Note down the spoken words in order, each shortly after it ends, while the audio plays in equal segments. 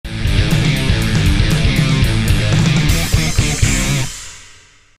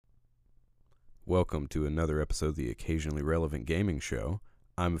welcome to another episode of the Occasionally Relevant Gaming Show.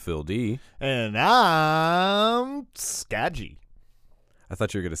 I'm Phil D. And I'm Skaggy. I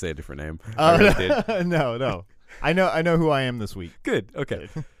thought you were going to say a different name. No. I know who I am this week. Good. Okay.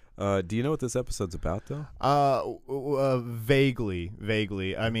 Do you know what this episode's about, though?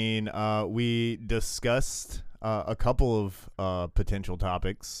 Vaguely. I mean, we discussed a couple of potential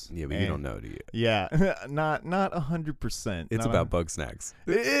topics. Yeah, but you don't know, do you? Yeah, not 100%. It's about bug snacks.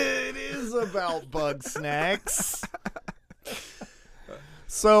 It is about bug snacks.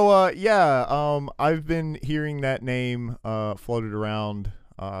 So, I've been hearing that name floated around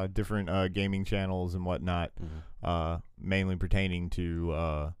different gaming channels and whatnot, mainly pertaining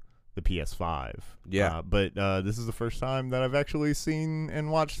to the PS5. Yeah. But this is the first time that I've actually seen and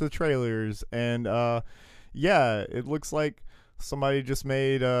watched the trailers, and it looks like somebody just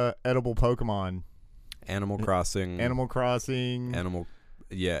made edible Pokemon. Animal Crossing. Edible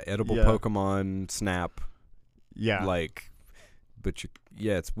Pokemon Snap. Yeah.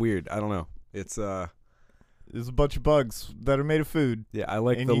 It's weird. I don't know. It's There's a bunch of bugs that are made of food. Yeah, I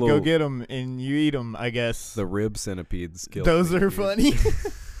like and the you little... go get them and you eat them, I guess. The rib centipedes. Those are funny.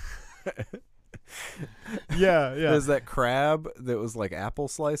 Yeah. There's that crab that was like apple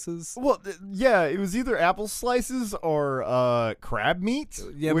slices. Well, it was either apple slices or crab meat.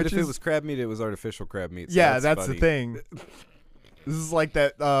 Yeah, but if it was crab meat, it was artificial crab meat. So yeah, that's the thing. This is like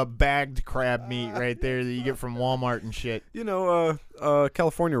that bagged crab meat right there that you get from Walmart and shit. You know,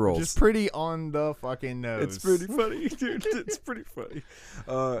 California rolls. Just pretty on the fucking nose. It's pretty funny, dude. It's pretty funny.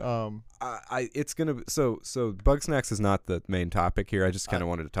 It's gonna. So Bugsnax is not the main topic here. I just kind of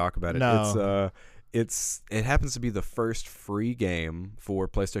wanted to talk about it. No. It happens to be the first free game for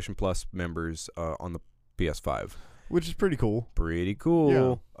PlayStation Plus members on the PS5. Which is pretty cool. Pretty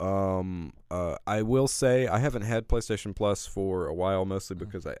cool. Yeah. I will say I haven't had PlayStation Plus for a while, mostly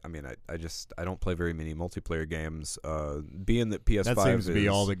because I don't play very many multiplayer games. Being that PS5 that seems to be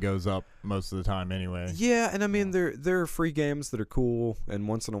all that goes up most of the time, anyway. Yeah, and I mean there are free games that are cool, and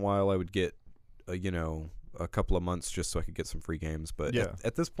once in a while I would get, a couple of months just so I could get some free games. But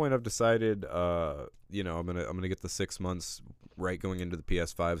at this point, I've decided, I'm gonna get the 6 months right going into the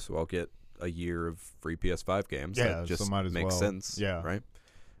PS5, so I'll get a year of free PS5 games. Yeah, that just so might as makes well. sense. Yeah, right.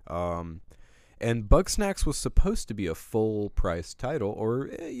 And Bugsnax was supposed to be a full price title, or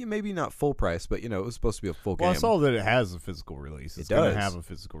maybe not full price, but it was supposed to be a full game. Well, I saw that it has a physical release. It's going to have a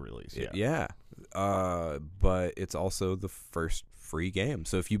physical release. Yeah. But it's also the first free game.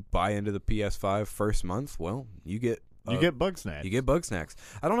 So if you buy into the PS5 first month, well, you get Bugsnax. You get Bugsnax.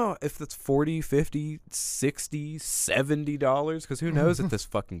 I don't know if that's $40, $50, $60, $70, because who knows at this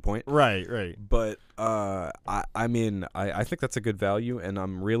fucking point. Right. But I think that's a good value, and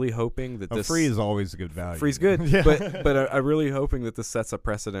I'm really hoping that this free is always a good value. Free's good, yeah. but I'm really hoping that this sets a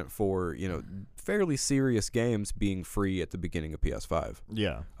precedent for fairly serious games being free at the beginning of PS5.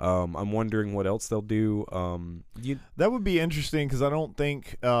 Yeah. I'm wondering what else they'll do. That would be interesting because I don't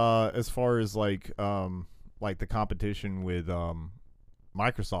think as far as like the competition with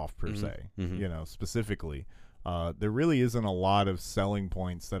Microsoft per se, specifically, there really isn't a lot of selling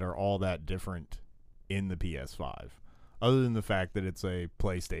points that are all that different in the PS5, other than the fact that it's a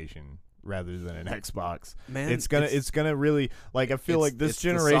PlayStation rather than an Xbox. Man, it's gonna really, like, I feel like this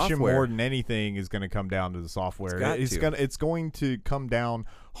generation more than anything is gonna come down to the software. It's going to come down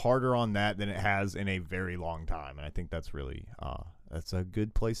harder on that than it has in a very long time, and I think that's really that's a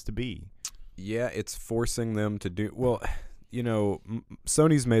good place to be. Yeah, it's forcing them to do well.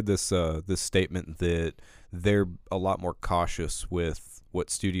 Sony's made this this statement that they're a lot more cautious with what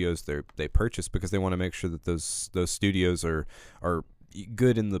studios they purchase because they want to make sure that those studios are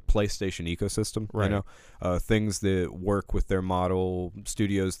good in the PlayStation ecosystem. Right. Things that work with their model,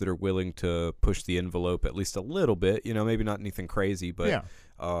 studios that are willing to push the envelope at least a little bit. Maybe not anything crazy, but yeah.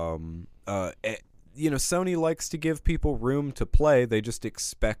 Sony likes to give people room to play. They just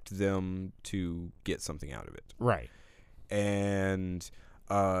expect them to get something out of it. Right. And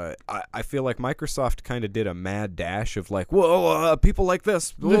I feel like Microsoft kind of did a mad dash of like, whoa, people like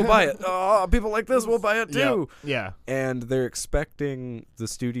this, we'll buy it. People like this, we'll buy it too. Yeah. And they're expecting the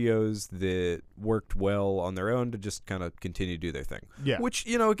studios that worked well on their own to just kind of continue to do their thing. Yeah. Which,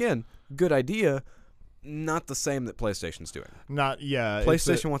 again, good idea. Not the same that PlayStation's doing.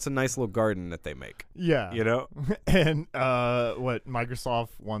 PlayStation wants a nice little garden that they make. Yeah. And what Microsoft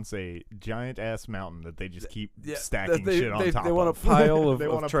wants a giant ass mountain that they just keep stacking shit on top of. They want a pile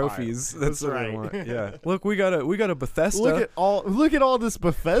of trophies. That's what right. they want. Yeah. Look, we got a Bethesda. Look at all this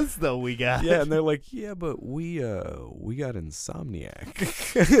Bethesda we got. Yeah, and they're like, yeah, but we got Insomniac.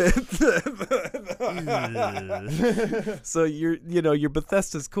 So your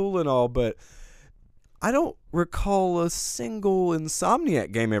Bethesda's cool and all, but I don't recall a single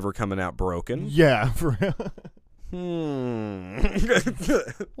Insomniac game ever coming out broken. Yeah, for real.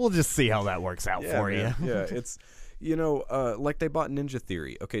 We'll just see how that works out for man. you. Yeah, it's like they bought Ninja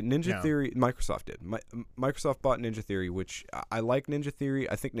Theory. Okay, Ninja Theory, Microsoft did. Microsoft bought Ninja Theory, which I like Ninja Theory.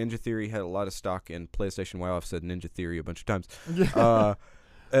 I think Ninja Theory had a lot of stock in PlayStation. Wow, I've said Ninja Theory a bunch of times.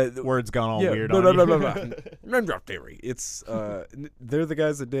 Words gone all weird on you. Ninja Theory. It's they're the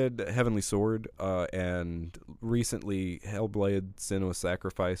guys that did Heavenly Sword and recently Hellblade: Senua's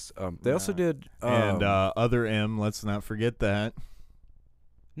Sacrifice. They also did and Other M. Let's not forget that.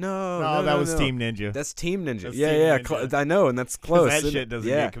 No, that was Team Ninja. That's Team Ninja. That's yeah, Team Ninja. I know, and that's close. That shit doesn't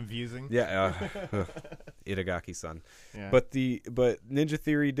get confusing. Yeah, Itagaki-san. Yeah. But Ninja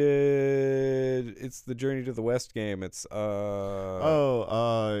Theory did. It's the Journey to the West game. It's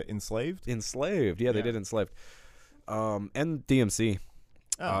Enslaved. Enslaved. Yeah, they did Enslaved. And DMC.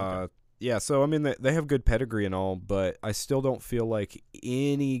 Okay. Yeah, so I mean they have good pedigree and all, but I still don't feel like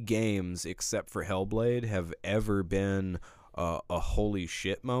any games except for Hellblade have ever been a holy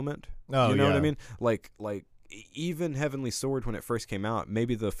shit moment. Oh, you know what I mean? Like even Heavenly Sword when it first came out,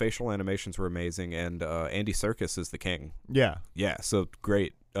 maybe the facial animations were amazing, and Andy Serkis is the king. Yeah. So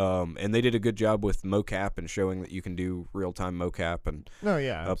great. And they did a good job with mocap and showing that you can do real time mocap and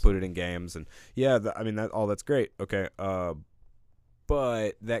put it in games, and that's great. Okay.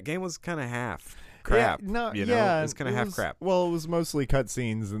 But that game was kind of half crap. It's kind of half crap. Well, it was mostly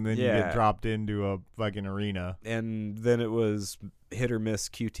cutscenes, and then you get dropped into a fucking arena, and then it was hit or miss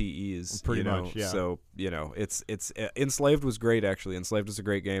QTEs. Pretty much, yeah. So it's Enslaved was great actually. Enslaved is a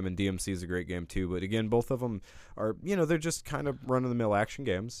great game, and DMC is a great game too. But again, both of them are they're just kind of run of the mill action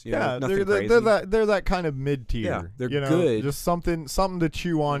games. Nothing crazy. They're that kind of mid tier. Yeah, they're good. Just something to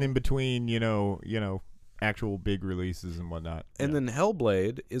chew on in between. Actual big releases and whatnot. And then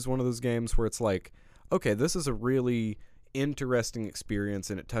Hellblade is one of those games where it's like, okay, this is a really interesting experience,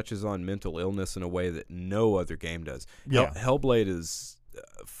 and it touches on mental illness in a way that no other game does. Yeah. Hellblade is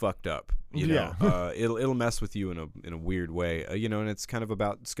fucked up. It'll mess with you in a weird way. And it's kind of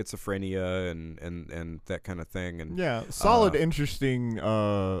about schizophrenia and that kind of thing. And solid, interesting,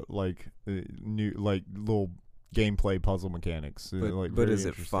 new little gameplay puzzle mechanics. But is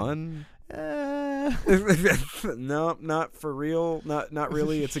it fun? No, not for real. Not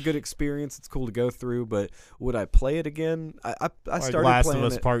really. It's a good experience. It's cool to go through, but would I play it again? I started Last playing of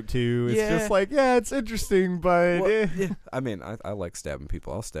Us it. Part 2. It's just it's interesting, but I mean, I like stabbing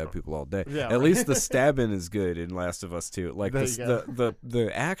people. I'll stab people all day. Yeah, At least the stabbing is good in Last of Us 2. Like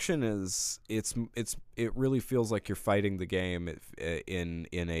the action is it really feels like you're fighting the game in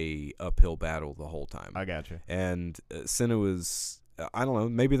a uphill battle the whole time. I gotcha. And Senua's I don't know.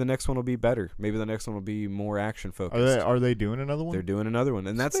 Maybe the next one will be better. Maybe the next one will be more action focused. Are they doing another one? They're doing another one,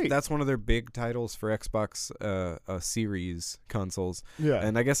 and Sweet. that's one of their big titles for Xbox Series consoles. Yeah,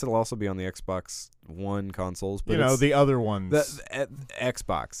 and I guess it'll also be on the Xbox One consoles. But the other ones.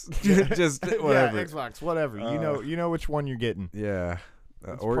 Xbox, just whatever. Yeah, Xbox, whatever. You know which one you're getting. Yeah.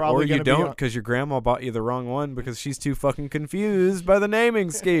 Or you don't because your grandma bought you the wrong one because she's too fucking confused by the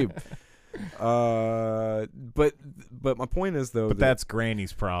naming scheme. But my point is though. But that's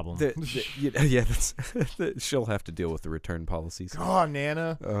Granny's problem. She'll have to deal with the return policies. Oh,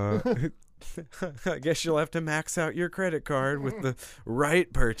 Nana. I guess you'll have to max out your credit card with the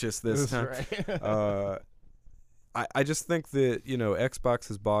right purchase this time. Right. I just think that Xbox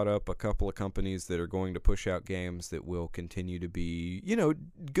has bought up a couple of companies that are going to push out games that will continue to be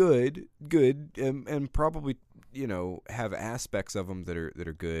good and probably have aspects of them that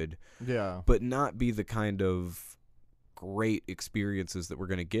are good, but not be the kind of great experiences that we're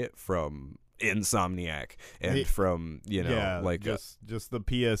going to get from Insomniac and from just the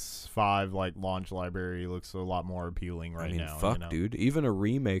PS5 launch library looks a lot more appealing now. Fuck, dude, even a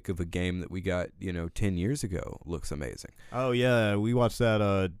remake of a game that we got 10 years ago looks amazing. Oh yeah, we watched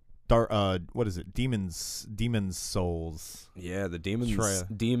that what is it? Demon's Souls. Yeah, the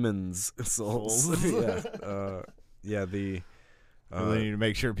Demon's Souls. Yeah. They need to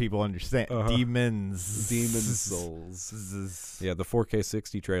make sure people understand. Demon's Souls. Yeah, the 4K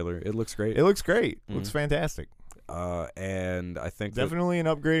 60 trailer. It looks great. Mm-hmm. Looks fantastic. And I think definitely an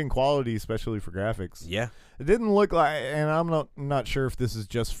upgrade in quality, especially for graphics. Yeah, it didn't look like, and I'm not sure if this is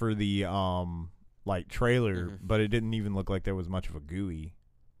just for the trailer, but it didn't even look like there was much of a GUI.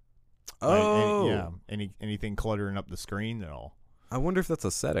 Anything cluttering up the screen at all. I wonder if that's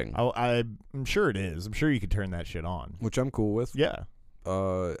a setting. I'm sure it is. I'm sure you could turn that shit on, which I'm cool with. Yeah.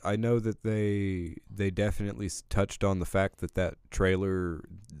 I know that they definitely touched on the fact that trailer.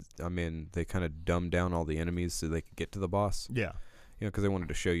 I mean, they kind of dumbed down all the enemies so they could get to the boss. Yeah. because they wanted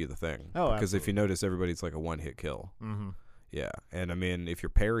to show you the thing. Oh, because if you notice, everybody's like a one-hit kill. Mm-hmm. Yeah, and I mean, if you're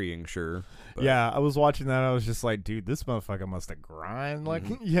parrying, sure. But Yeah, I was watching that. I was just like, dude, this motherfucker must have grind. Like,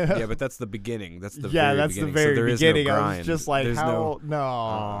 yeah. Yeah, but that's the beginning. That's the that's beginning. the very so there beginning. Is no grind. I was just like, There's how?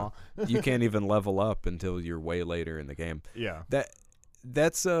 No. You can't even level up until you're way later in the game. Yeah.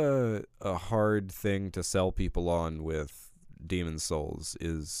 That's a hard thing to sell people on with Demon's Souls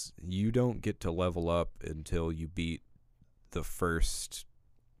is you don't get to level up until you beat the first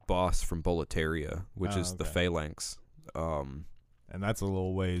boss from Boletaria, which is the Phalanx. And that's a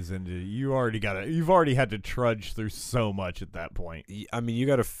little ways into you've already had to trudge through so much at that point. I mean, you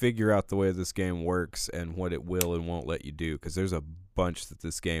got to figure out the way this game works and what it will and won't let you do, because there's a bunch that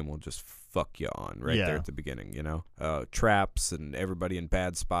this game will just fuck you on there at the beginning, traps and everybody in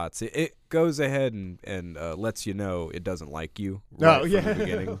bad spots. It goes ahead and lets you know it doesn't like you from the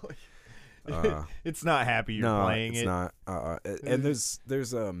beginning. It's not happy you're playing it. No, it's not. And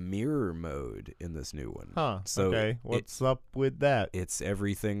there's a mirror mode in this new one. Huh. So what's up with that? It's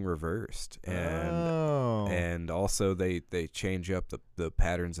everything reversed, and also they change up the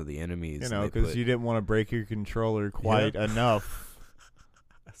patterns of the enemies. Because you didn't want to break your controller quite enough.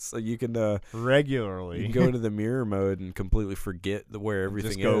 So you can regularly you can go into the mirror mode and completely forget where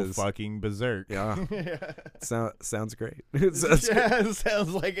everything just go is. Fucking berserk. Yeah, sounds great.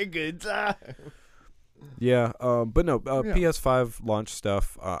 Sounds like a good time. Yeah, but no, PS5 launch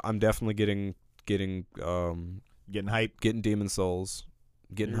stuff. I'm definitely getting hyped, getting Demon's Souls,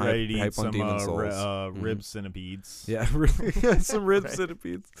 getting hype on Demon's Souls. Rib centipedes. Yeah, some rib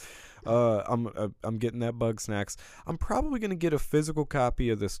centipedes. I'm getting that bug snacks. I'm probably gonna get a physical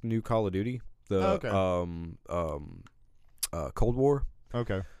copy of this new Call of Duty, the Cold War.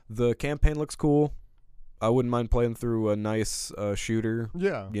 Okay. The campaign looks cool. I wouldn't mind playing through a nice shooter.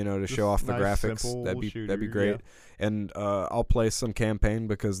 Yeah. To show off the graphics. That'd be great. Yeah. And I'll play some campaign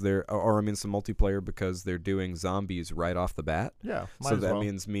because some multiplayer because they're doing zombies right off the bat. Yeah. So that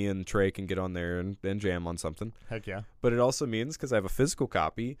means me and Trey can get on there and jam on something. Heck yeah. But it also means, because I have a physical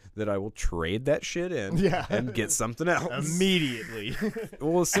copy, that I will trade that shit in and get something else. Immediately.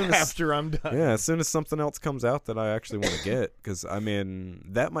 Well, after I'm done. Yeah, as soon as something else comes out that I actually want to get. Because, I mean,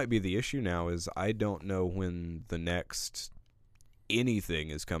 that might be the issue now is I don't know when the next anything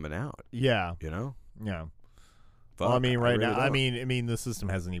is coming out. Yeah. Yeah. Well, I mean, right now, I mean, the system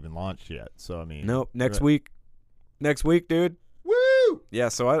hasn't even launched yet. So, I mean. Nope. Next week, dude. Woo! Yeah,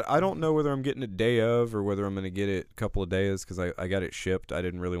 so I don't know whether I'm getting it day of or whether I'm going to get it a couple of days because I got it shipped. I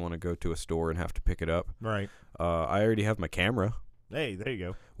didn't really want to go to a store and have to pick it up. Right. I already have my camera. Hey, there you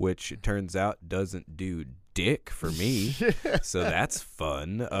go. Which it turns out doesn't do dick for me. So that's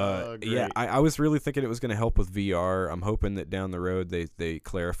fun. Yeah, I was really thinking it was going to help with VR. I'm hoping that down the road they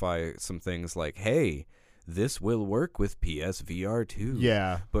clarify some things like, hey, this will work with PSVR too.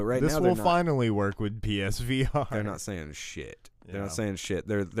 Yeah. But right this now will finally work with PSVR. They're not saying shit. They're not saying shit.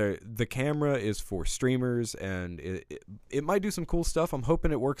 The camera is for streamers, and it might do some cool stuff. I'm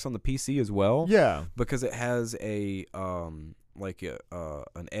hoping it works on the PC as well. Yeah. Because it has an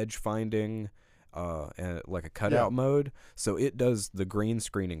edge finding and like a cutout mode, so it does the green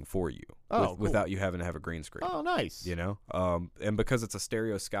screening for you without you having to have a green screen. Oh, nice. And because it's a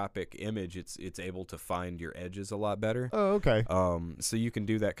stereoscopic image, it's able to find your edges a lot better. Oh, okay. So you can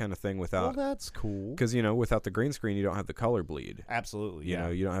do that kind of thing without. Well, that's cool. Because without the green screen, you don't have the color bleed. Absolutely.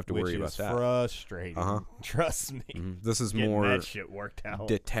 You don't have to worry about that. Frustrating. Trust me. Mm-hmm. This is getting more that shit worked out.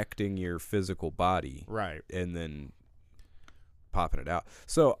 Detecting your physical body, right, and then popping it out.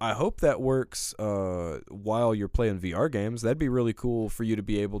 So I hope that works while you're playing VR games. That'd be really cool for you to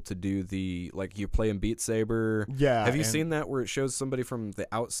be able to do like you're playing Beat Saber. Yeah. Have you seen that where it shows somebody from the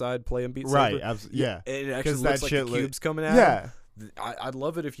outside playing Beat Saber? Right. Yeah. It actually looks like the cubes coming out. Yeah. I'd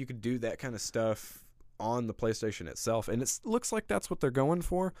love it if you could do that kind of stuff on the PlayStation itself. And it looks like that's what they're going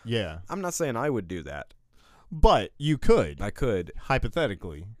for. Yeah. I'm not saying I would do that. But you could. I could.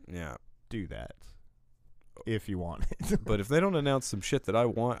 Hypothetically. Yeah. Do that. If you want it. But if they don't announce some shit that I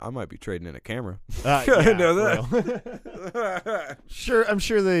want, I might be trading in a camera. I know that. I'm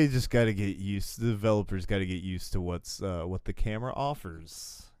sure they just got to get used. The developers got to get used to what the camera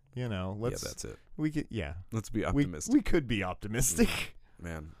offers. That's it. Let's be optimistic. We could be optimistic.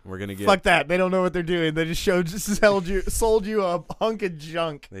 Man, we're gonna get. Fuck that. They don't know what they're doing. They just sold you a hunk of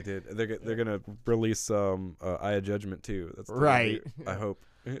junk. They did. They're gonna release Eye of Judgment too. That's right. I hope.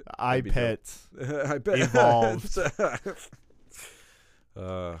 iPet evolved.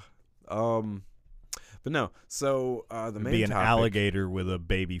 But no. So the main be an topic, alligator with a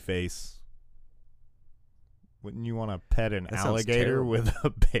baby face. Wouldn't you want to pet an alligator with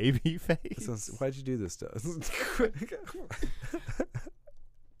a baby face? Why'd you do this to us?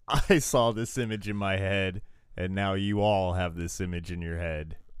 I saw this image in my head, and now you all have this image in your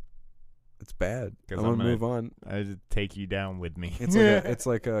head. It's bad. I'm 'Cause gonna move on. I just take you down with me. It's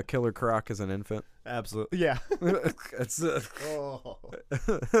like a Killer Croc as an infant. Absolutely. Yeah. It's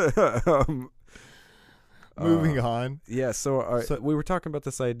Moving on. Yeah. So we were talking about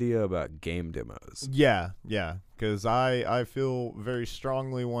this idea about game demos. Yeah. Because I feel very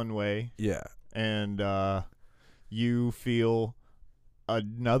strongly one way. Yeah. And you feel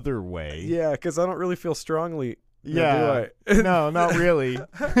another way. Yeah, because I don't really feel strongly. Yeah. No, not really.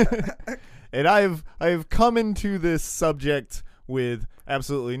 And I've come into this subject with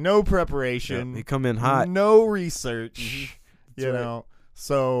absolutely no preparation. Yeah, you come in hot. No research. That's you right. know.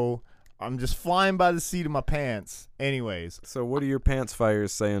 So I'm just flying by the seat of my pants. Anyways. So what are your pants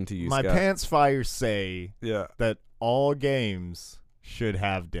fires saying to you, My Scott? pants fires say that all games should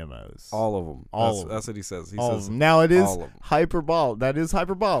have demos. all of them. All of them. That's what he says. He All says of them. Now it is all of 'em. hyperbolic. That is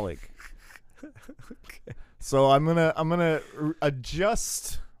hyperbolic. Okay. So I'm gonna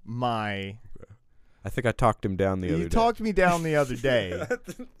adjust my. I think I talked him down the other day. You talked me down the other day.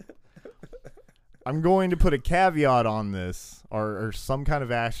 I'm going to put a caveat on this, or some kind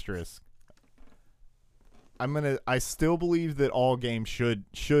of asterisk. I still believe that all games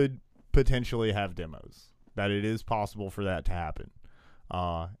should potentially have demos. That it is possible for that to happen,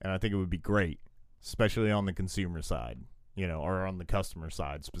 and I think it would be great, especially on the consumer side, or on the customer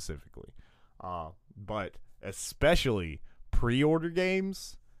side specifically. But especially pre-order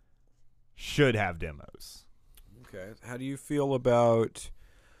games should have demos. Okay. How do you feel about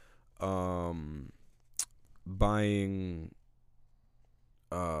buying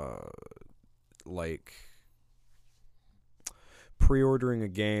like pre-ordering a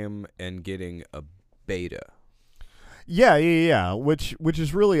game and getting a beta? Yeah. Which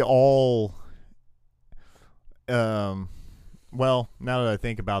is really all. Well, now that I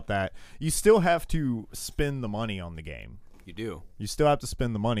think about that, you still have to spend the money on the game. You do. You still have to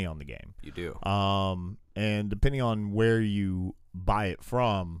spend the money on the game. You do. And depending on where you buy it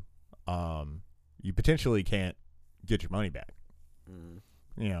from, you potentially can't get your money back. Mm.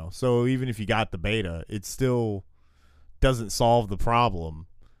 So even if you got the beta, it still doesn't solve the problem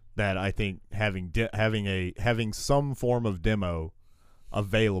that I think having some form of demo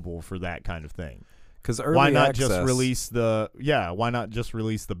available for that kind of thing. Because why not just release the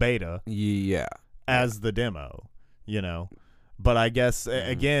beta? Yeah. As the demo, But I guess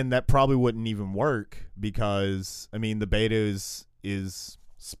again that probably wouldn't even work because the beta is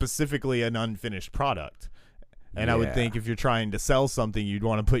specifically an unfinished product. And I would think if you're trying to sell something, you'd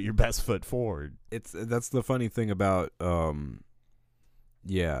want to put your best foot forward. That's the funny thing about man,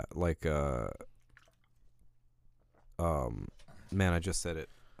 I just said it.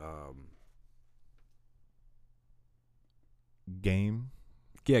 Game.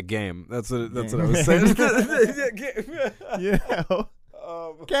 Yeah, game. That's what I was saying.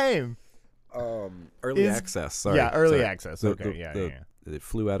 Game. Early access. Sorry. Yeah, early access. Okay. Yeah. It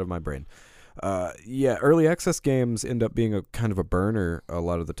flew out of my brain. Early access games end up being a kind of a burner a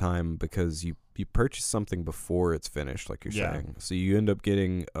lot of the time because you purchase something before it's finished, like you're saying. So you end up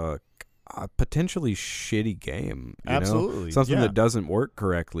getting a potentially shitty game. Absolutely. Something that doesn't work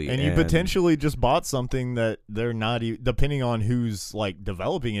correctly. And you potentially just bought something that they're not depending on who's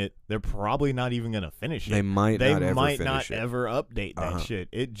developing it, they're probably not even going to finish it. They might not ever update that shit.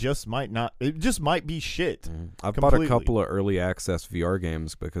 It just might not. It just might be shit. I've bought a couple of early access VR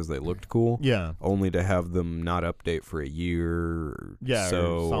games because they looked cool. Yeah. Only to have them not update for a year or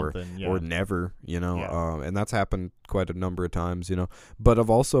or never, and that's happened quite a number of times, But I've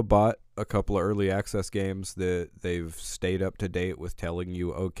also bought a couple of early access games that they've stayed up to date with telling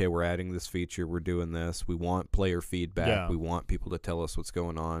you, okay, we're adding this feature, we're doing this, we want player feedback, we want people to tell us what's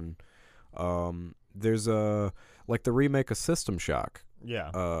going on. There's the remake of System Shock.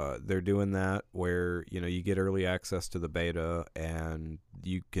 They're doing that where you get early access to the beta and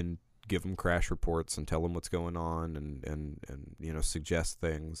you can give them crash reports and tell them what's going on and suggest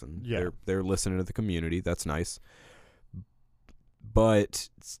things, and they're listening to the community. That's nice. But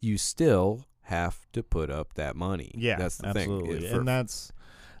you still have to put up that money. Yeah, that's the absolutely. thing. And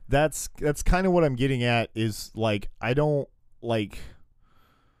that's kind of what I'm getting at is I don't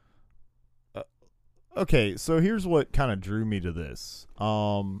okay, so here's what kind of drew me to this.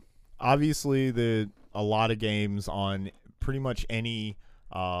 Obviously a lot of games on pretty much any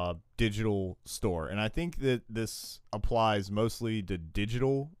digital store, and I think that this applies mostly to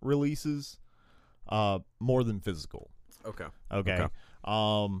digital releases more than physical. Okay.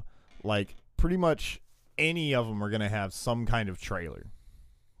 Pretty much any of them are going to have some kind of trailer.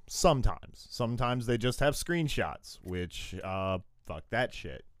 Sometimes they just have screenshots, which fuck that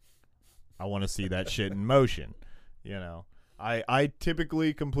shit. I want to see that shit in motion. You know, I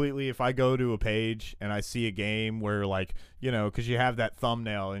typically completely, if I go to a page and I see a game where, like, you know, because you have that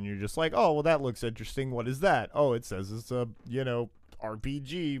thumbnail and you're just like, oh, well, that looks interesting. What is that? Oh, it says it's a, you know,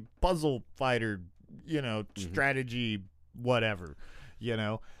 RPG puzzle fighter, you know, strategy, whatever, you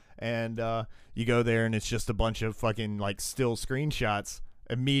know. And you go there and it's just a bunch of fucking, like, still screenshots.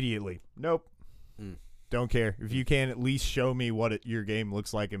 Immediately, nope. Don't care. If you can at least show me what your game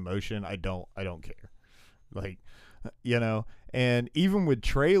looks like in motion, I don't care. Like, you know, and even with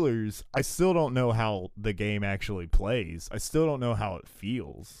trailers, I still don't know how the game actually plays. I still don't know how it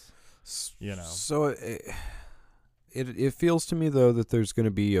feels, you know. So it feels to me, though, that there's going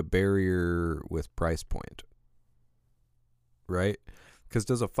to be a barrier with price point, right? Because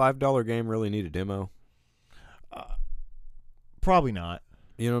does a $5 game really need a demo? Probably not.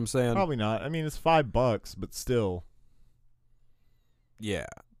 You know what I'm saying? Probably not. I mean, it's $5, but still. Yeah.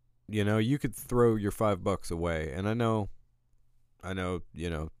 You know, you could throw your $5 away, and I know, you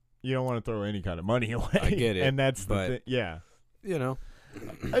know. You don't want to throw any kind of money away. I get it. And that's the thing. Yeah. You know.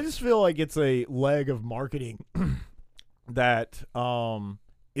 I just feel like it's a leg of marketing that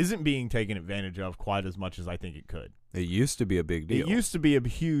isn't being taken advantage of quite as much as I think it could. It used to be a big deal. It used to be a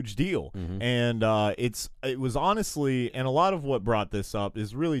huge deal. And it was honestly, and a lot of what brought this up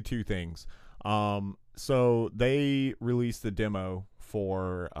is really two things. So they released the demo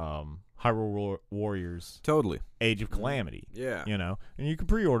for Hyrule Warriors. Totally. Age of Calamity. Yeah. You know, and you can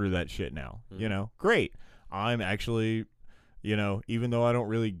pre-order that shit now. You know, great. I'm actually, you know, even though I don't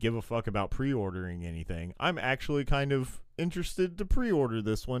really give a fuck about pre-ordering anything, I'm actually kind of interested to pre-order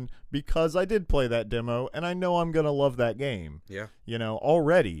this one because I did play that demo and I know I'm going to love that game. Yeah. You know,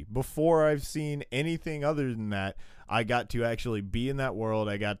 already before I've seen anything other than that, I got to actually be in that world.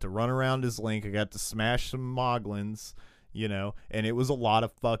 I got to run around as Link. I got to smash some moglins, you know, and it was a lot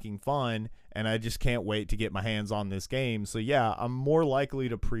of fucking fun, and I just can't wait to get my hands on this game. So yeah, I'm more likely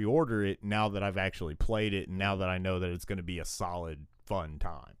to pre-order it now that I've actually played it and now that I know that it's going to be a solid, fun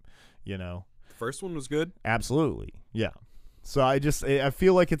time, you know. The first one was good. Absolutely. Yeah. So I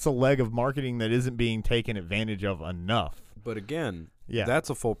feel like it's a leg of marketing that isn't being taken advantage of enough. But again, yeah, that's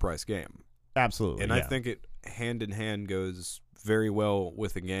a full price game. Absolutely. And I think it hand in hand goes very well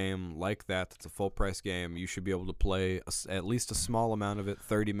with a game like that. That's a full price game. You should be able to play at least a small amount of it,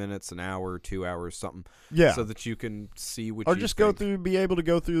 30 minutes, an hour, 2 hours, something. Yeah. So that you can see what or you just think. be able to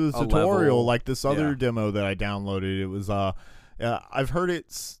go through the tutorial level. like this other demo that I downloaded. It was I've heard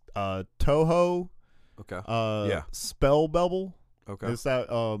it's Toho. Okay. Spell Bubble. Okay. It's that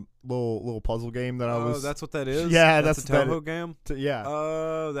little puzzle game that I was. Oh, that's what that is? Yeah, that's a that Toho game? Yeah.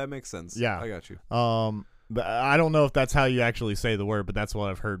 Oh, that makes sense. Yeah. I got you. But I don't know if that's how you actually say the word, but that's what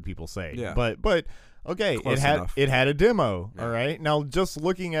I've heard people say. Yeah. But okay, Close it had enough. it had a demo. Yeah. All right. Now just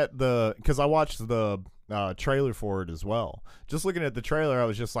looking at because I watched the trailer for it as well. Just looking at the trailer, I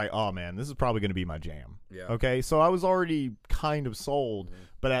was just like, oh man, this is probably going to be my jam. Yeah. Okay. So I was already kind of sold,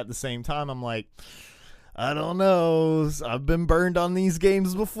 but at the same time, I'm like, I don't know. I've been burned on these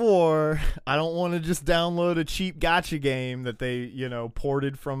games before. I don't want to just download a cheap gacha game that they, you know,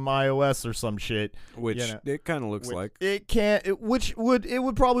 ported from iOS or some shit. Which you know, it kind of looks like. It can't. It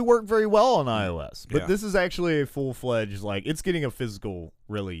would probably work very well on iOS. But Yeah. this is actually a full-fledged, like, it's getting a physical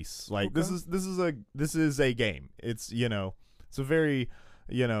release. Like Okay. this is a game. It's, you know, it's a very,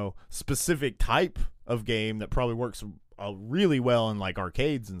 you know, specific type of game that probably works really well in like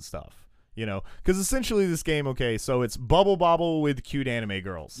arcades and stuff. You know, because essentially this game, okay, so it's Bubble Bobble with cute anime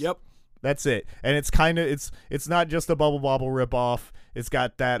girls. Yep. That's it. And it's kind of it's not just a Bubble Bobble ripoff. It's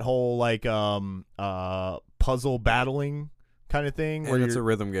got that whole like puzzle battling kind of thing. And it's a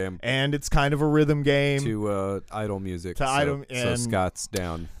rhythm game. And it's kind of a rhythm game. To idle music. To idle, so and Scott's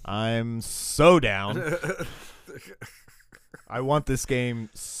down. I'm so down. I want this game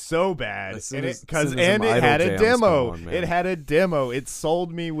so bad, and it had a demo. It had a demo. It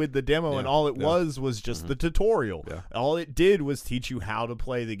sold me with the demo, and all it was just the tutorial. Yeah. All it did was teach you how to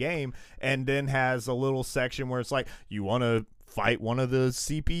play the game, and then has a little section where it's like, you want to fight one of the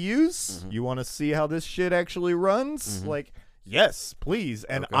CPUs? You want to see how this shit actually runs? Like, yes, please.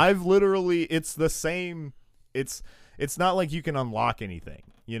 And I've literally, it's the same. It's not like you can unlock anything.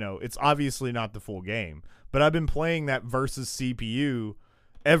 You know, it's obviously not the full game. But I've been playing that versus CPU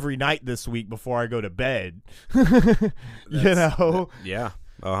every night this week before I go to bed. You know? Yeah.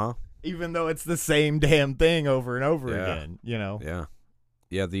 Uh-huh. Even though it's the same damn thing over and over again, you know? Yeah.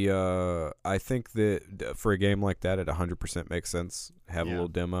 Yeah, I think that for a game like that, it 100% makes sense. Have a little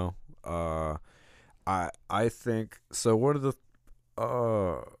demo. I think, so one of the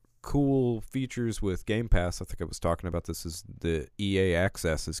cool features with Game Pass, I think I was talking about this, is the EA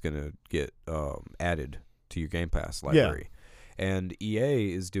Access is going to get added to your Game Pass library. Yeah. And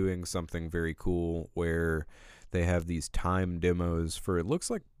EA is doing something very cool where they have these time demos for, it looks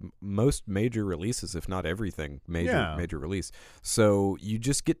like most major releases, if not everything major release. So you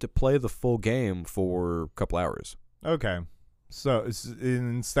just get to play the full game for a couple hours. Okay. So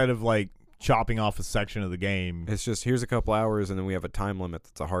instead of like chopping off a section of the game, it's just, here's a couple hours, and then we have a time limit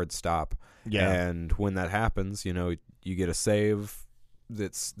that's a hard stop. Yeah. And when that happens, you get a save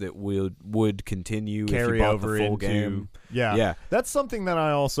that would continue carry if you bought over the full into game. Yeah. That's something that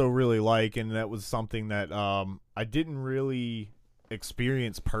I also really like, and that was something that I didn't really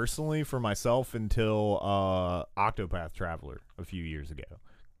experience personally for myself until Octopath Traveler a few years ago,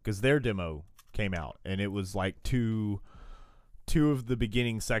 because their demo came out, and it was like two of the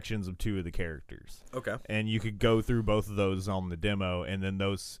beginning sections of two of the characters. Okay. And you could go through both of those on the demo, and then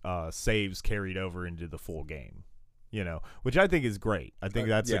those saves carried over into the full game. Which I think is great. I think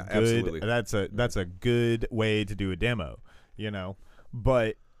that's absolutely. that's a good way to do a demo,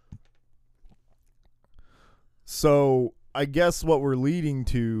 But so I guess what we're leading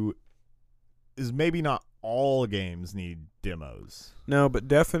to is maybe not all games need demos. No, but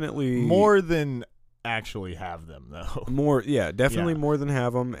definitely more than actually have them, though. More than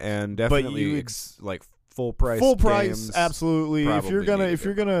have them, and definitely like full price games, absolutely. If you're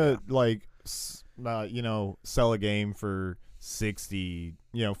gonna like sell a game for $60,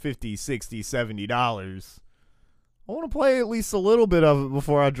 $50, $60, $70, I want to play at least a little bit of it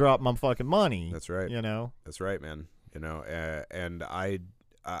before I drop my fucking money. That's right. That's right, man. And I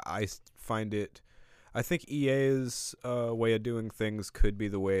find it, I think EA's way of doing things could be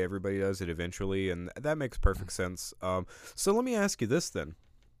the way everybody does it eventually, and that makes perfect sense. So let me ask you this then,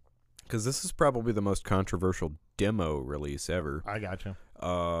 because this is probably the most controversial demo release ever. I gotcha.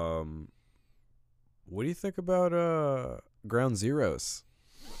 What do you think about Ground Zeroes?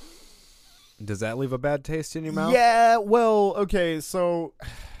 Does that leave a bad taste in your mouth? Yeah, well, okay, so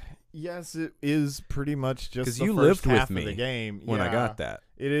yes, it is pretty much just the you first lived with half me of the game. When I got that.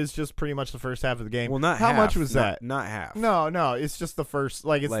 It is just pretty much the first half of the game. Well, not how half. much was that? Not half. No, it's just the first,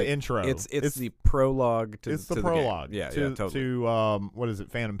 like it's the intro. It's the prologue to it's the to prologue. The game. Yeah, totally. To what is it?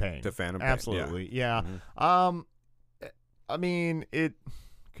 Phantom Pain. To Phantom Pain. Absolutely. Yeah. Mm-hmm. I mean,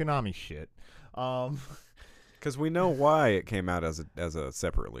 Konami shit. Because we know why it came out as a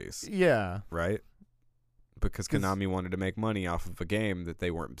separate release. Yeah. Right? Because Konami wanted to make money off of a game that they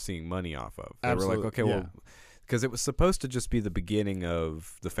weren't seeing money off of. They were like, okay, well, because it was supposed to just be the beginning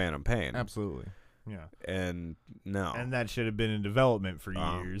of the Phantom Pain. Absolutely. Yeah. And no. And that should have been in development for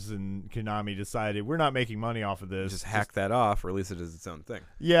years, and Konami decided, we're not making money off of this. Just hack that off, release it as its own thing.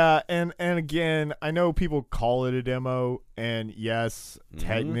 Yeah, and again, I know people call it a demo, and yes,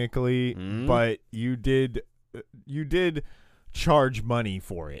 technically, but you did charge money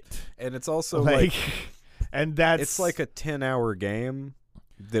for it. And it's also like and that's, it's like a 10-hour game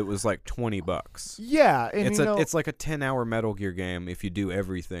that was like $20. Yeah, and it's like a 10-hour Metal Gear game if you do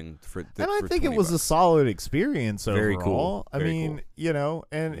everything for. And I think it was a solid experience overall. Very cool. I mean,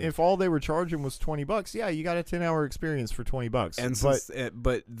 and if all they were charging was $20, yeah, you got a 10-hour experience for $20.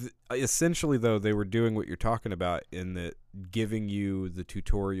 And essentially though, they were doing what you're talking about in that giving you the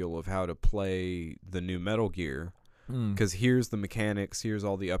tutorial of how to play the new Metal Gear. Because here's the mechanics, here's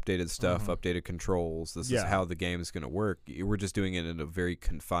all the updated stuff, updated controls. This is how the game is going to work. We're just doing it in a very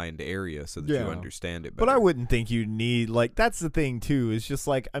confined area so that you understand it better. But I wouldn't think you need, like, that's the thing too. Is just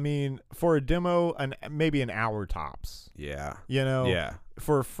like, I mean, for a demo, maybe an hour tops. Yeah. Yeah.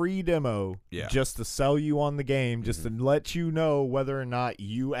 For a free demo, just to sell you on the game, just to let you know whether or not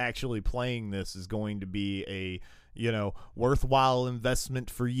you actually playing this is going to be a, worthwhile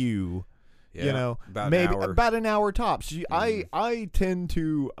investment for you. Yeah, about an hour tops. I tend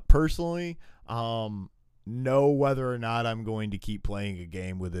to personally know whether or not I'm going to keep playing a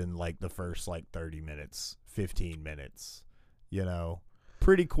game within like the first 30 minutes, 15 minutes,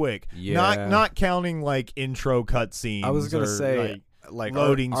 pretty quick. Yeah. Not counting like intro cutscenes. I was going to say like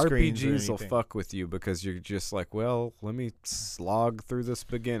loading screens. RPGs will fuck with you because you're just like, well, let me slog through this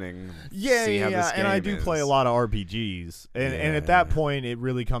beginning. See how this game and I do is. play a lot of RPGs, and at that point, it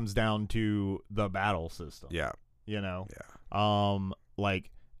really comes down to the battle system. Yeah,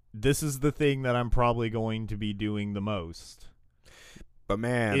 like this is the thing that I'm probably going to be doing the most. But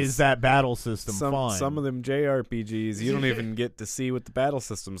man, is that battle system fun? Some of them JRPGs, you don't even get to see what the battle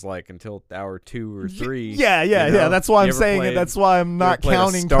system's like until hour 2 or 3. Yeah. That's why I'm saying it. That's why I'm not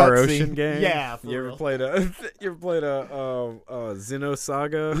counting Star Ocean game. Yeah, you ever played a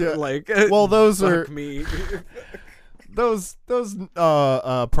Xenosaga? Yeah. Like, well, those fuck are me. those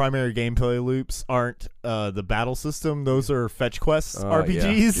primary gameplay loops aren't the battle system. Those are fetch quests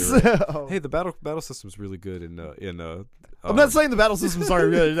RPGs. Yeah, right. Hey, the battle system's really good in I'm not saying the battle systems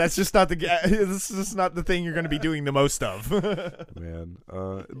aren't good. That's just not this is just not the thing you're going to be doing the most of. Man,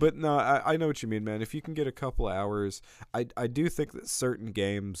 but no, I know what you mean, man. If you can get a couple hours, I do think that certain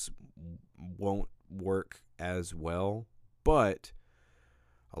games won't work as well, but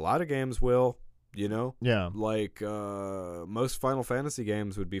a lot of games will. You know? Yeah. Like, most Final Fantasy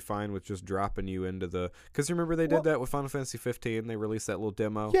games would be fine with just dropping you into the... Because remember they did that with Final Fantasy 15? They released that little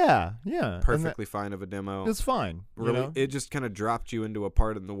demo? Yeah. Perfectly fine of a demo. It's fine. Really, you know? It just kind of dropped you into a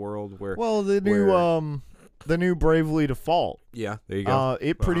part in the world where... Well, the new Bravely Default. Yeah, there you go.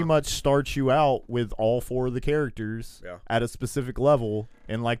 It pretty much starts you out with all 4 of the characters at a specific level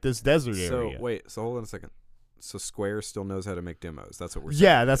in, like, this desert area. So hold on a second. So Square still knows how to make demos. That's what we're saying.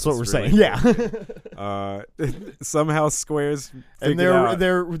 Yeah, that's what we're saying. Yeah. Somehow Square's and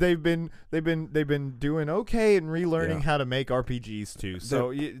they've been doing okay and relearning how to make RPGs too.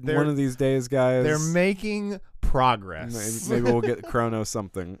 So one of these days, guys, they're making progress. Maybe we'll get Chrono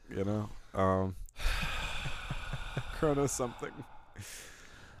something. You know, Chrono something.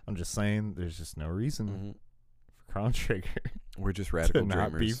 I'm just saying, there's just no reason for Chrono Trigger. We're just radical to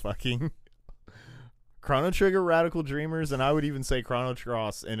dreamers. Not be fucking. Chrono Trigger, Radical Dreamers, and I would even say Chrono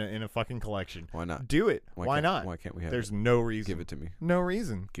Cross in a fucking collection. Why not? Do it. Why not? Why can't we have There's no reason. Give it to me. No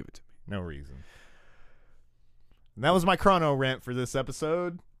reason. Give it to me. No reason. And that was my Chrono rant for this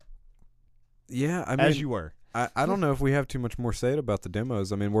episode. Yeah, I mean, as you were. I don't know if we have too much more to say about the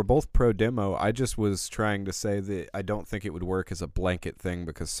demos. I mean, we're both pro demo. I just was trying to say that I don't think it would work as a blanket thing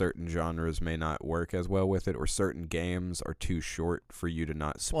because certain genres may not work as well with it, or certain games are too short for you to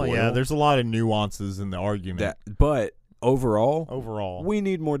not spoil. Well, yeah, there's a lot of nuances in the argument. But overall, we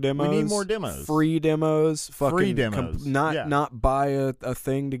need more demos. We need more demos. Free demos. Free demos. Not buy a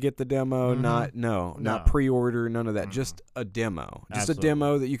thing to get the demo. Not pre-order. None of that. Just a demo. Just a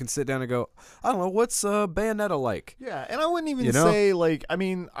demo that you can sit down and go, I don't know, what's Bayonetta like? Yeah, and I wouldn't even say, like, I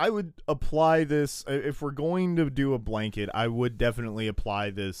mean, I would apply this, if we're going to do a blanket, I would definitely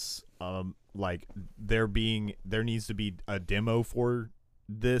apply this, like, there needs to be a demo for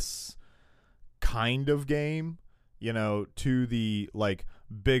this kind of game. You know, to the, like,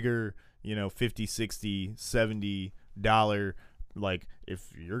 bigger, you know, $50, $60, $70, like, if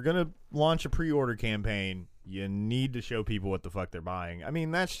you're going to launch a pre-order campaign, you need to show people what the fuck they're buying. I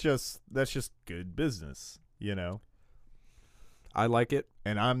mean, that's just good business, you know? I like it.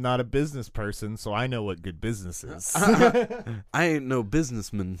 And I'm not a business person, so I know what good business is. I ain't no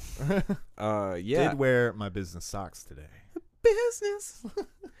businessman. Yeah. Did wear my business socks today. Business.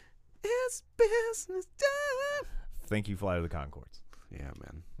 It's business time. Thank you, Flight of the Conchords. Yeah,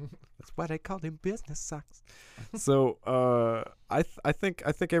 man. That's why they call them business socks. So, I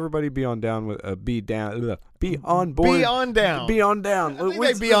think everybody be on down with be on board. Be on down. Be on down. I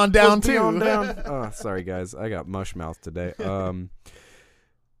think be on down too. Be on down. Oh, sorry guys, I got mush mouth today.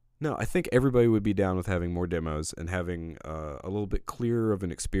 No, I think everybody would be down with having more demos and having a little bit clearer of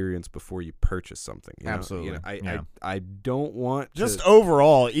an experience before you purchase something. You know? Absolutely. You know, I don't want just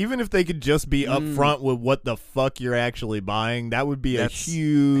overall, even if they could just be upfront with what the fuck you're actually buying, that would be a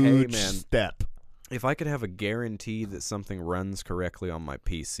huge step. If I could have a guarantee that something runs correctly on my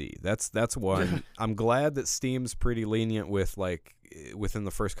PC, that's one. I'm glad that Steam's pretty lenient with, like, within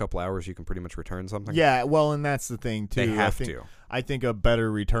the first couple hours you can pretty much return something. Yeah, well, and that's the thing too. They have to. I think a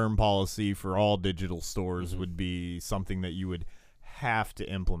better return policy for all digital stores would be something that you would have to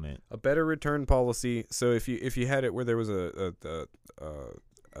implement. A better return policy. So if you had it where there was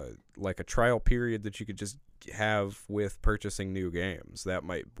like a trial period that you could just have with purchasing new games, that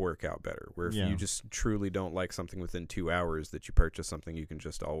might work out better. Where if you just truly don't like something within 2 hours that you purchase something, you can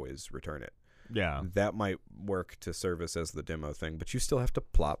just always return it. Yeah, that might work to service as the demo thing, but you still have to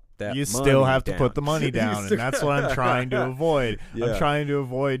plop that. You still have to put the money down, and that's what I'm trying to avoid. Yeah. I'm trying to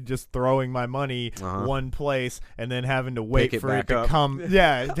avoid just throwing my money one place and then having to wait for it to come.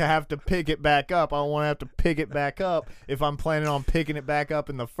 Yeah, to have to pick it back up. I don't want to have to pick it back up if I'm planning on picking it back up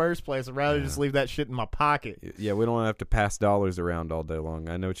in the first place. I'd rather just leave that shit in my pocket. Yeah, we don't want to have to pass dollars around all day long.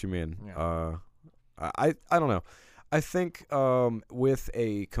 I know what you mean. Yeah. I don't know. I think with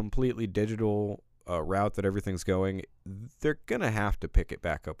a completely digital route that everything's going, they're gonna have to pick it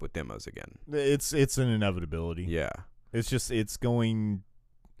back up with demos again. It's an inevitability. Yeah, it's going,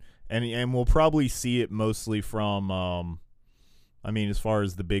 and we'll probably see it mostly from. I mean, as far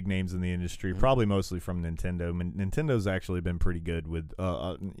as the big names in the industry, probably mostly from Nintendo. Nintendo's actually been pretty good with.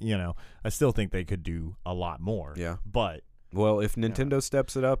 You know, I still think they could do a lot more. Yeah, but Well, if Nintendo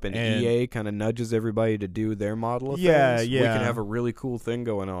steps it up and EA kind of nudges everybody to do their model of things, we can have a really cool thing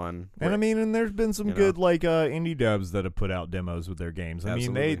going on. And I mean, and there's been some good like indie devs that have put out demos with their games. I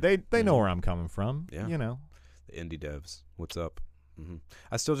mean, they know where I'm coming from. Yeah. You know, the indie devs. What's up?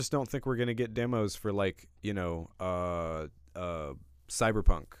 I still just don't think we're gonna get demos for like Cyberpunk.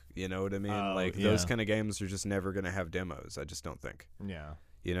 You know what I mean? Those kind of games are just never gonna have demos. I just don't think. Yeah.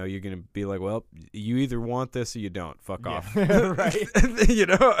 You know, you're going to be like, well, you either want this or you don't. Fuck off. Right. You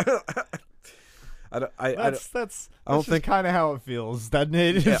know? That's kind of how it feels, doesn't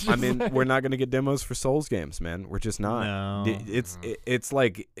it? Yeah, I mean, we're not going to get demos for Souls games, man. We're just not. No. It's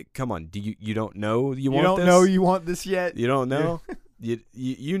like, come on, you don't know you want this? You don't know you want this yet? You don't know?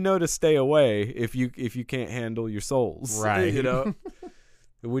 You know to stay away if you can't handle your souls. Right. You know?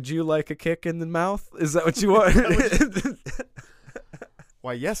 Would you like a kick in the mouth? Is that what you want?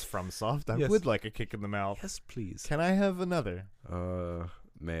 Why, yes, FromSoft. I would like a kick in the mouth. Yes, please. Can I have another?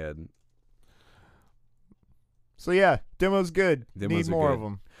 Man. So yeah, demo's good. Demos Need more good. of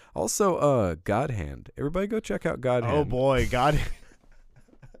them. Also, God Hand. Everybody go check out God Hand. Oh boy, God.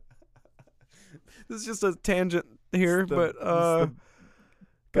 This is just a tangent here, but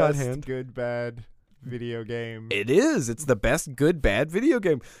God Hand. Good, bad video game. It is. It's the best good bad video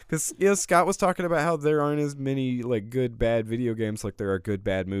game because Scott was talking about how there aren't as many like good bad video games like there are good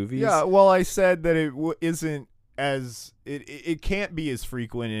bad movies. Yeah, well, I said that it isn't as it can't be as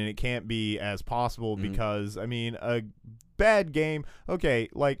frequent and it can't be as possible because I mean a bad game, okay,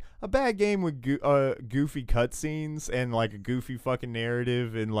 like a bad game with goofy cutscenes and like a goofy fucking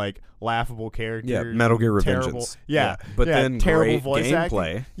narrative and like laughable characters. Yeah, Metal Gear Revengeance. Yeah, but then terrible great voice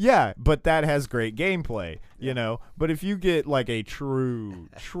gameplay. Acting. Yeah, but that has great gameplay, you know. But if you get like a true,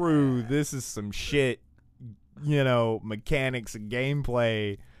 this is some shit, you know, mechanics and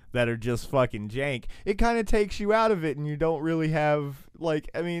gameplay that are just fucking jank, it kind of takes you out of it, and you don't really have like,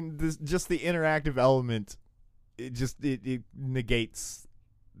 I mean, just the interactive element. It negates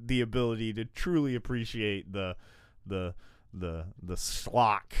the ability to truly appreciate the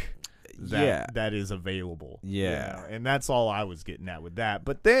schlock that is available. Yeah, you know? And that's all I was getting at with that.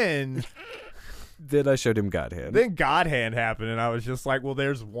 But then. Then I showed him God Hand. Then God Hand happened, and I was just like, well,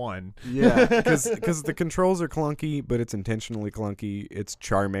 there's one. Yeah, because the controls are clunky, but it's intentionally clunky. It's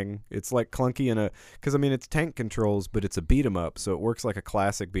charming. It's like clunky because I mean, it's tank controls, but it's a beat 'em up, so it works like a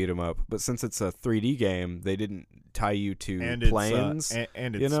classic beat 'em up. But since it's a 3D game, they didn't tie you to planes.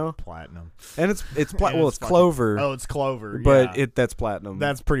 And it's platinum. And it's it's Clover. Oh, it's Clover. But that's platinum.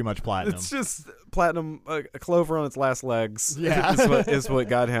 That's pretty much platinum. It's just platinum, a Clover on its last legs. Yeah, is what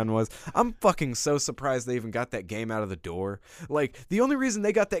God Hand was. I'm fucking so surprised they even got that game out of the door. Like the only reason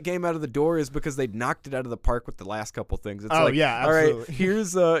they got that game out of the door is because they knocked it out of the park with the last couple things. It's absolutely. All right,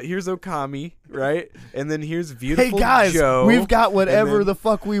 here's Okami, right, and then here's beautiful. Hey guys, Joe, we've got whatever the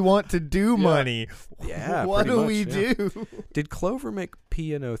fuck we want to do. Money. Yeah. What do we do? Did Clover make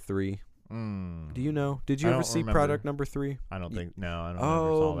PNO3? Do you know? Did you ever see product number 3? I don't think. No, I don't.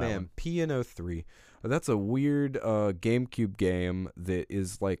 Oh man, PNO3. That's a weird GameCube game that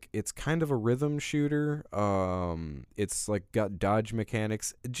is like, it's kind of a rhythm shooter. It's like got dodge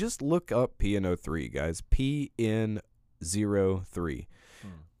mechanics. Just look up PNO3, guys. PN03.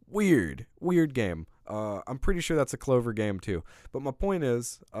 Weird game. I'm pretty sure that's a Clover game too. But my point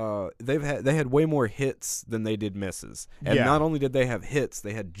is, they had way more hits than they did misses. And not only did they have hits,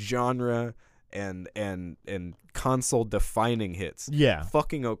 they had genre and console defining hits. Yeah.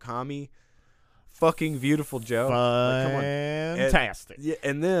 Fucking Okami. Fucking Beautiful Joe. Fantastic.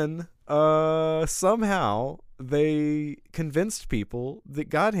 And then somehow they convinced people that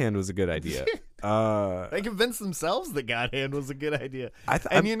God Hand was a good idea. They convinced themselves that God Hand was a good idea.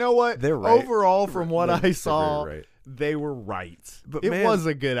 And you know what? They're right. Overall, from what I saw, right. They were right. But it man, was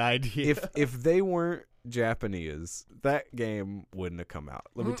a good idea. If they weren't Japanese, that game wouldn't have come out.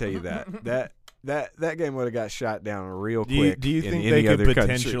 Let me tell you that. That game would have got shot down real quick. Do you think they could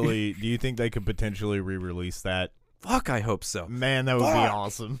potentially? Do you think they could potentially re-release that? Fuck, I hope so. Man, that would be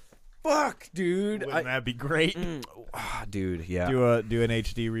awesome. Fuck, dude. Wouldn't that be great? Dude, yeah. Do an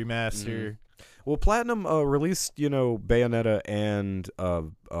HD remaster. Well, Platinum released, Bayonetta and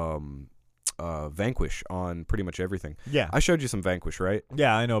Vanquish on pretty much everything. Yeah. I showed you some Vanquish, right?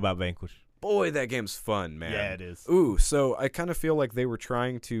 Yeah, I know about Vanquish. Boy, that game's fun, man. Yeah, it is. Ooh, so I kind of feel like they were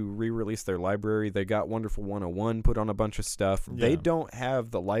trying to re-release their library. They got Wonderful 101 put on a bunch of stuff. Yeah. They don't have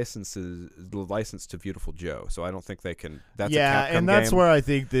the license to Beautiful Joe, so I don't think they can. That's a Capcom and that's game. Where I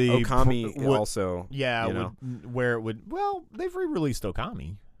think the Okami also. Yeah, where it would. Well, they've re-released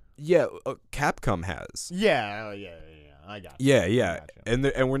Okami. Yeah, Capcom has. Yeah. I got Yeah, you. yeah. I got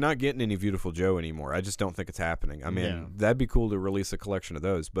you. And we're not getting any Beautiful Joe anymore. I just don't think it's happening. I mean, that'd be cool to release a collection of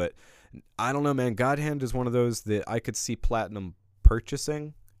those, but I don't know, man. God Hand is one of those that I could see Platinum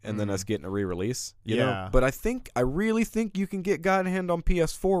purchasing and then us getting a re-release. You know? But I really think you can get God Hand on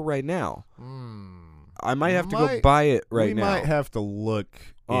PS4 right now. I might have to go buy it now. We might have to look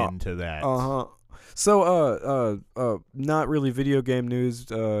into that. So, not really video game news,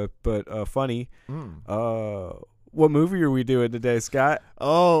 but funny. What movie are we doing today, Scott?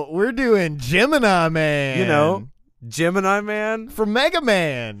 Oh, we're doing Gemini Man. You know, Gemini Man from Mega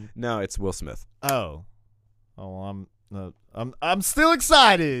Man. No, it's Will Smith. Oh, I'm still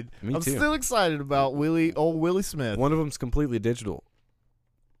excited. Me I'm too. still excited about old Willie Smith. One of them's completely digital.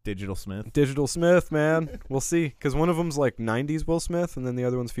 Digital Smith. Digital Smith, man. We'll see. Because one of them's like 90s Will Smith, and then the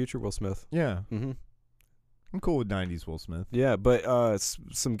other one's future Will Smith. Yeah. Mm-hmm. I'm cool with 90s Will Smith. Yeah, but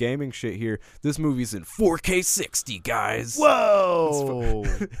some gaming shit here. This movie's in 4K 60, guys. Whoa!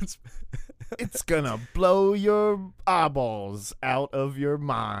 It's gonna blow your eyeballs out of your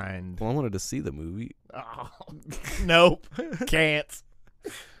mind. Well, I wanted to see the movie. Oh, nope, can't.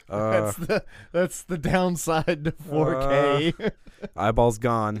 That's the downside to 4K. Eyeballs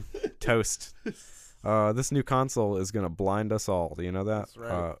gone, toast. This new console is gonna blind us all. Do you know that? That's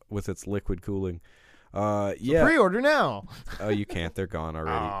right. With its liquid cooling. So pre-order now. Oh, you can't. They're gone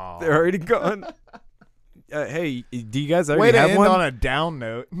already. Oh. They're already gone. Hey, do you guys already Way to have end one? on a down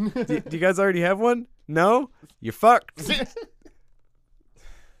note. do you guys already have one? No? You fucked.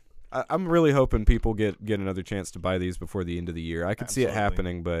 I'm really hoping people get another chance to buy these before the end of the year. I could see it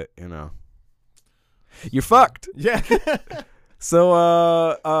happening, but you're fucked. Yeah. So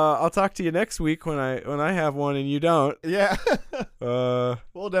I'll talk to you next week when I have one and you don't. Yeah.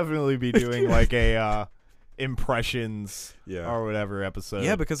 We'll definitely be doing like a impressions or whatever episode.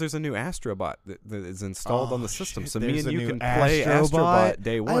 Yeah, because there's a new Astrobot that is installed on the system. So me and you can Astrobot. play Astrobot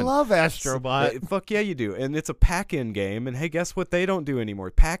day one. I love Astrobot. Fuck yeah, you do. And it's a pack-in game. And hey, guess what they don't do anymore?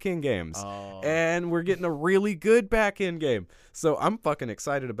 Pack-in games. And we're getting a really good pack-in game. So I'm fucking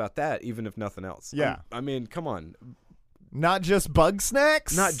excited about that, even if nothing else. Yeah. I mean, come on. Not just bug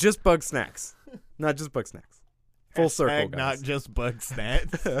snacks? Not just bug snacks. Not just bug snacks. Full circle, guys. Not just bug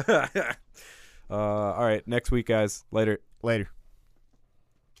snacks. All right, next week, guys. Later. Later.